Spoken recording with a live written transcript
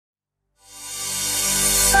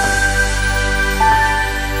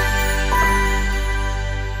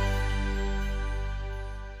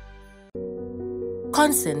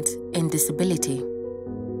Consent in disability.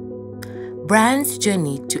 Brian's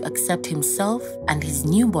journey to accept himself and his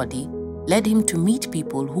new body led him to meet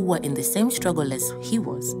people who were in the same struggle as he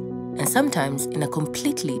was, and sometimes in a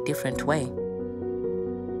completely different way.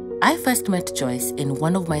 I first met Joyce in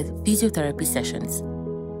one of my physiotherapy sessions.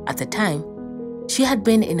 At the time, she had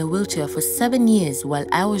been in a wheelchair for 7 years while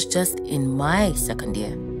I was just in my second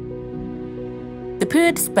year. The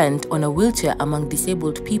period spent on a wheelchair among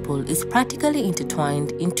disabled people is practically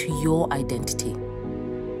intertwined into your identity.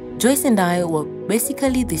 Joyce and I were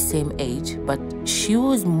basically the same age, but she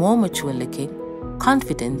was more mature looking,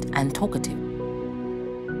 confident, and talkative.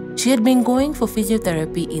 She had been going for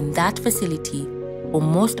physiotherapy in that facility for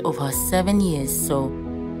most of her 7 years, so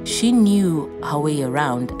she knew her way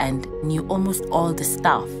around and knew almost all the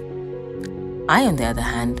staff. I, on the other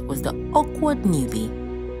hand, was the awkward newbie.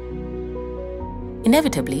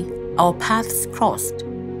 Inevitably, our paths crossed.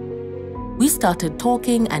 We started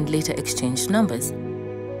talking and later exchanged numbers.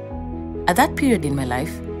 At that period in my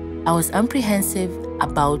life, I was apprehensive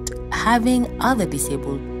about having other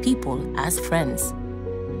disabled people as friends.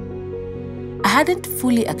 I hadn't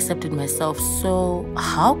fully accepted myself, so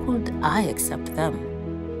how could I accept them?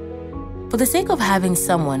 For the sake of having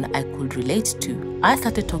someone I could relate to, I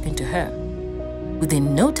started talking to her.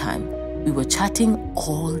 Within no time, we were chatting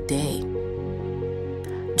all day.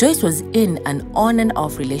 Joyce was in an on and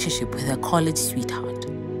off relationship with her college sweetheart.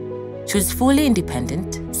 She was fully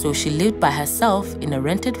independent, so she lived by herself in a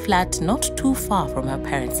rented flat not too far from her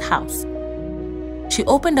parents' house. She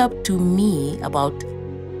opened up to me about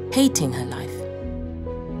hating her life.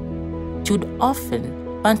 She would often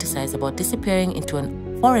fantasize about disappearing into a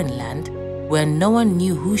foreign land where no one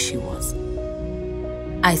knew who she was.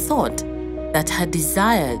 I thought that her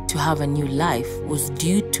desire to have a new life was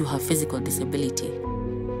due to her physical disability.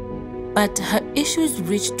 But her issues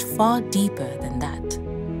reached far deeper than that.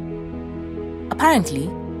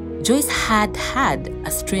 Apparently, Joyce had had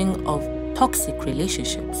a string of toxic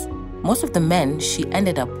relationships. Most of the men she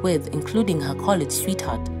ended up with, including her college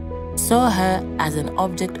sweetheart, saw her as an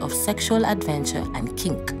object of sexual adventure and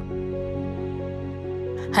kink.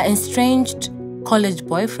 Her estranged college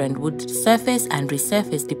boyfriend would surface and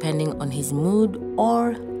resurface depending on his mood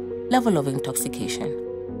or level of intoxication.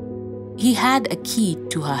 He had a key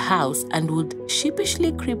to her house and would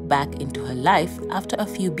sheepishly creep back into her life after a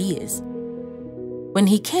few beers. When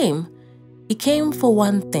he came for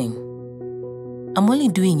one thing. I'm only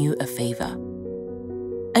doing you a favor.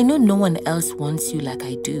 I know no one else wants you like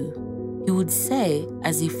I do, he would say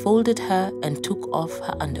as he folded her and took off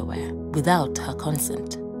her underwear without her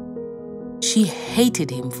consent. She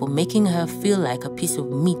hated him for making her feel like a piece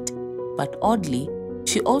of meat, but oddly,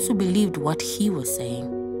 she also believed what he was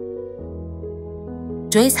saying.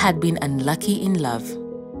 Joyce had been unlucky in love.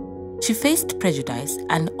 She faced prejudice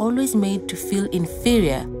and always made to feel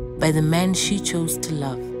inferior by the men she chose to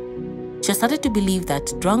love. She started to believe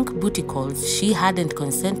that drunk booty calls she hadn't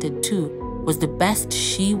consented to was the best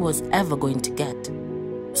she was ever going to get.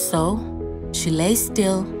 So, she lay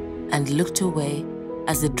still and looked away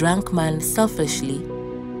as the drunk man selfishly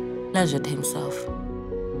pleasured himself.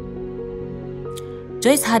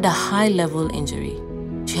 Joyce had a high-level injury.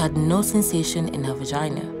 She had no sensation in her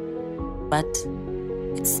vagina, but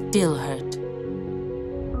it still hurt.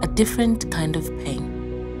 A different kind of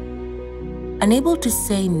pain. Unable to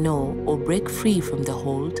say no or break free from the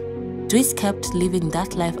hold, Joyce kept living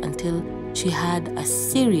that life until she had a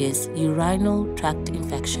serious urinary tract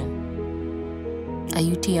infection, a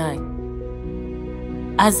UTI.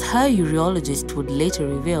 As her urologist would later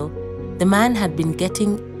reveal, the man had been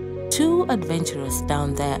getting too adventurous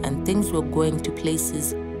down there and things were going to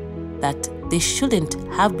places that they shouldn't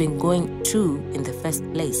have been going to in the first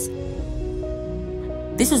place.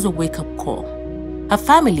 This was a wake-up call. Her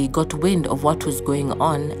family got wind of what was going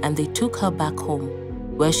on and they took her back home,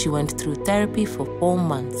 where she went through therapy for 4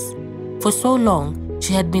 months. For so long,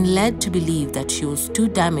 she had been led to believe that she was too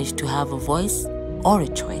damaged to have a voice or a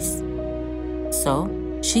choice. So,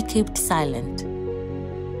 she kept silent.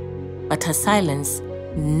 But her silence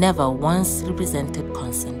never once represented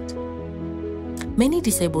consent. Many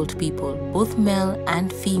disabled people, both male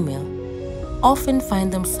and female, often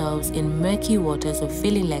find themselves in murky waters of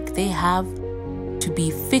feeling like they have to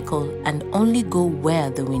be fickle and only go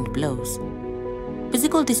where the wind blows.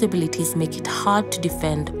 Physical disabilities make it hard to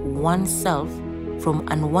defend oneself from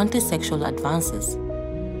unwanted sexual advances.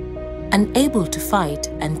 Unable to fight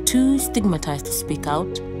and too stigmatized to speak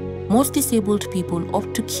out, most disabled people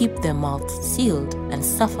opt to keep their mouths sealed and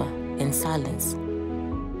suffer in silence.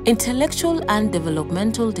 Intellectual and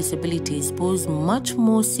developmental disabilities pose much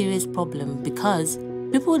more serious problems because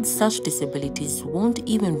people with such disabilities won't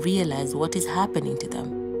even realize what is happening to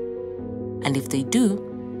them. And if they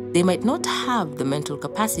do, they might not have the mental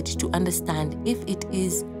capacity to understand if it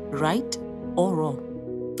is right or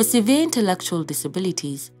wrong. For severe intellectual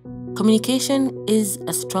disabilities, communication is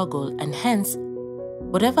a struggle, and hence,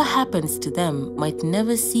 whatever happens to them might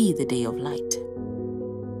never see the day of light.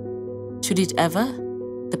 Should it ever,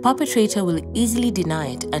 the perpetrator will easily deny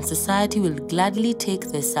it, and society will gladly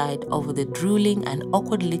take their side over the drooling and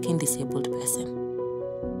awkward-looking disabled person.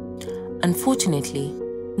 Unfortunately,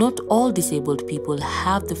 not all disabled people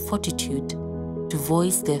have the fortitude to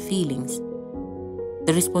voice their feelings.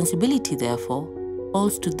 The responsibility, therefore,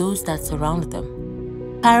 falls to those that surround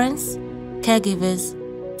them. Parents, caregivers,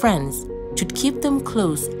 friends should keep them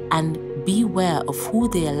close and beware of who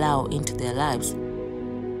they allow into their lives.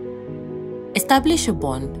 Establish a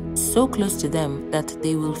bond so close to them that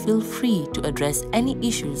they will feel free to address any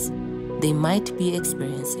issues they might be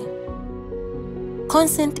experiencing.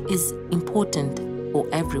 Consent is important for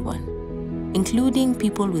everyone, including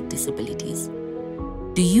people with disabilities.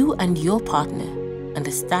 Do you and your partner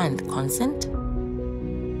understand consent?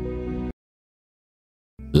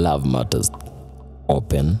 Love Matters.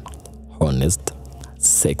 Open, honest,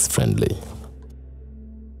 sex-friendly.